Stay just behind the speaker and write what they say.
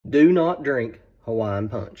Do not drink Hawaiian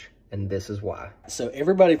punch, and this is why. So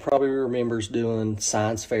everybody probably remembers doing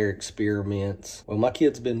science fair experiments. Well, my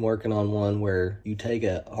kid's been working on one where you take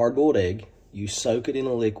a hard-boiled egg, you soak it in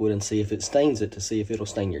a liquid and see if it stains it to see if it'll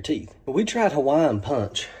stain your teeth. But we tried Hawaiian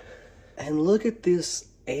punch, and look at this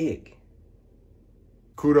egg.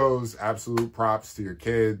 Kudos, absolute props to your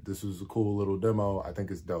kid. This was a cool little demo. I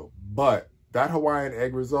think it's dope. But that Hawaiian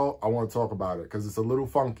egg result, I want to talk about it because it's a little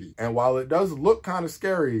funky. And while it does look kind of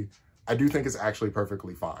scary, I do think it's actually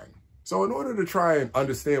perfectly fine. So in order to try and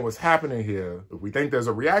understand what's happening here, if we think there's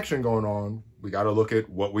a reaction going on, we got to look at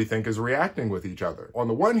what we think is reacting with each other. On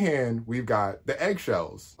the one hand, we've got the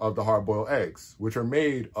eggshells of the hard-boiled eggs, which are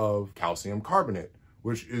made of calcium carbonate,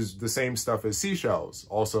 which is the same stuff as seashells,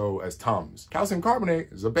 also as Tums. Calcium carbonate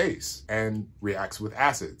is a base and reacts with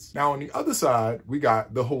acids. Now on the other side, we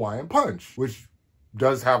got the Hawaiian punch, which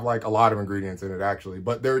does have like a lot of ingredients in it actually,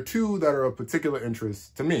 but there are two that are of particular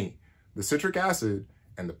interest to me, the citric acid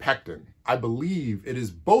and the pectin. I believe it is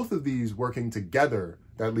both of these working together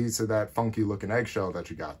that leads to that funky looking eggshell that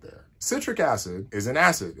you got there. Citric acid is an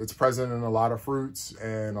acid. It's present in a lot of fruits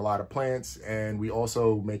and a lot of plants, and we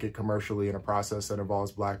also make it commercially in a process that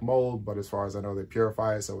involves black mold, but as far as I know, they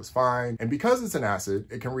purify it, so it's fine. And because it's an acid,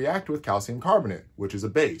 it can react with calcium carbonate, which is a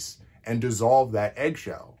base, and dissolve that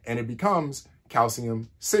eggshell, and it becomes calcium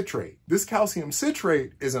citrate. This calcium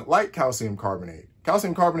citrate isn't like calcium carbonate.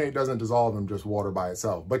 Calcium carbonate doesn't dissolve in just water by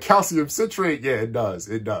itself, but calcium citrate, yeah, it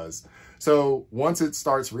does. So once it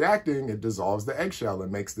starts reacting, it dissolves the eggshell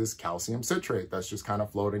and makes this calcium citrate that's just kind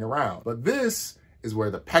of floating around. But this is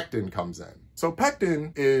where the pectin comes in. So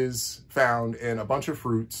pectin is found in a bunch of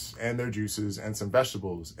fruits and their juices and some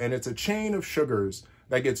vegetables, and it's a chain of sugars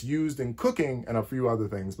that gets used in cooking and a few other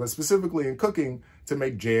things, but specifically in cooking to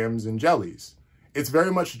make jams and jellies. It's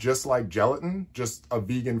very much just like gelatin, just a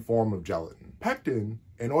vegan form of gelatin. Pectin,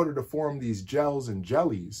 in order to form these gels and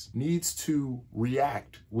jellies, needs to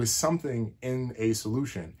react with something in a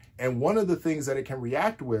solution. And one of the things that it can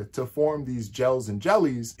react with to form these gels and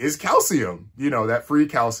jellies is calcium. You know, that free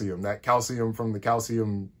calcium, that calcium from the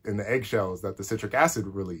calcium in the eggshells that the citric acid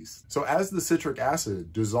released. So as the citric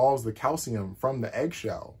acid dissolves the calcium from the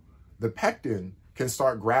eggshell, the pectin can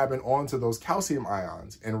start grabbing onto those calcium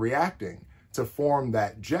ions and reacting to form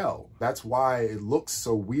that gel. That's why it looks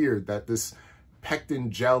so weird that this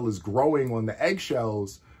pectin gel is growing on the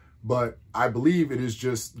eggshells, but I believe it is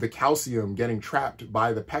just the calcium getting trapped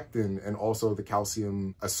by the pectin and also the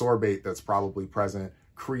calcium ascorbate that's probably present,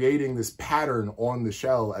 creating this pattern on the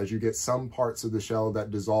shell as you get some parts of the shell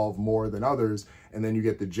that dissolve more than others, and then you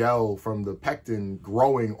get the gel from the pectin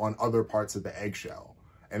growing on other parts of the eggshell.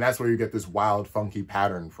 And that's where you get this wild, funky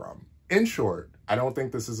pattern from. In short, I don't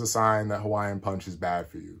think this is a sign that Hawaiian punch is bad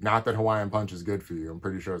for you. Not that Hawaiian punch is good for you. I'm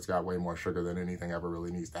pretty sure it's got way more sugar than anything ever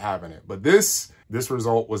really needs to have in it. But this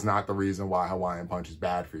result was not the reason why Hawaiian punch is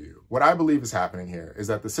bad for you. What I believe is happening here is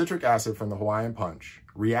that the citric acid from the Hawaiian punch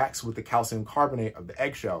reacts with the calcium carbonate of the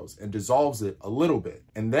eggshells and dissolves it a little bit.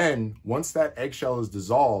 And then once that eggshell is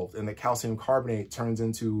dissolved and the calcium carbonate turns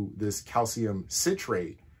into this calcium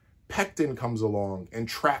citrate, pectin comes along and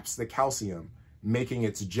traps the calcium, making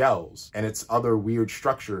its gels and its other weird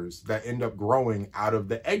structures that end up growing out of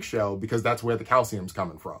the eggshell because that's where the calcium's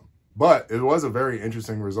coming from. But it was a very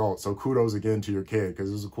interesting result. So kudos again to your kid because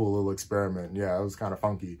it was a cool little experiment. Yeah, it was kind of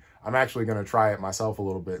funky. I'm actually going to try it myself a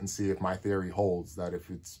little bit and see if my theory holds that if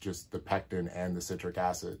it's just the pectin and the citric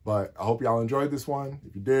acid. But I hope y'all enjoyed this one.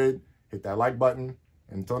 If you did, hit that like button.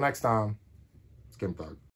 And until next time, Skim Thug.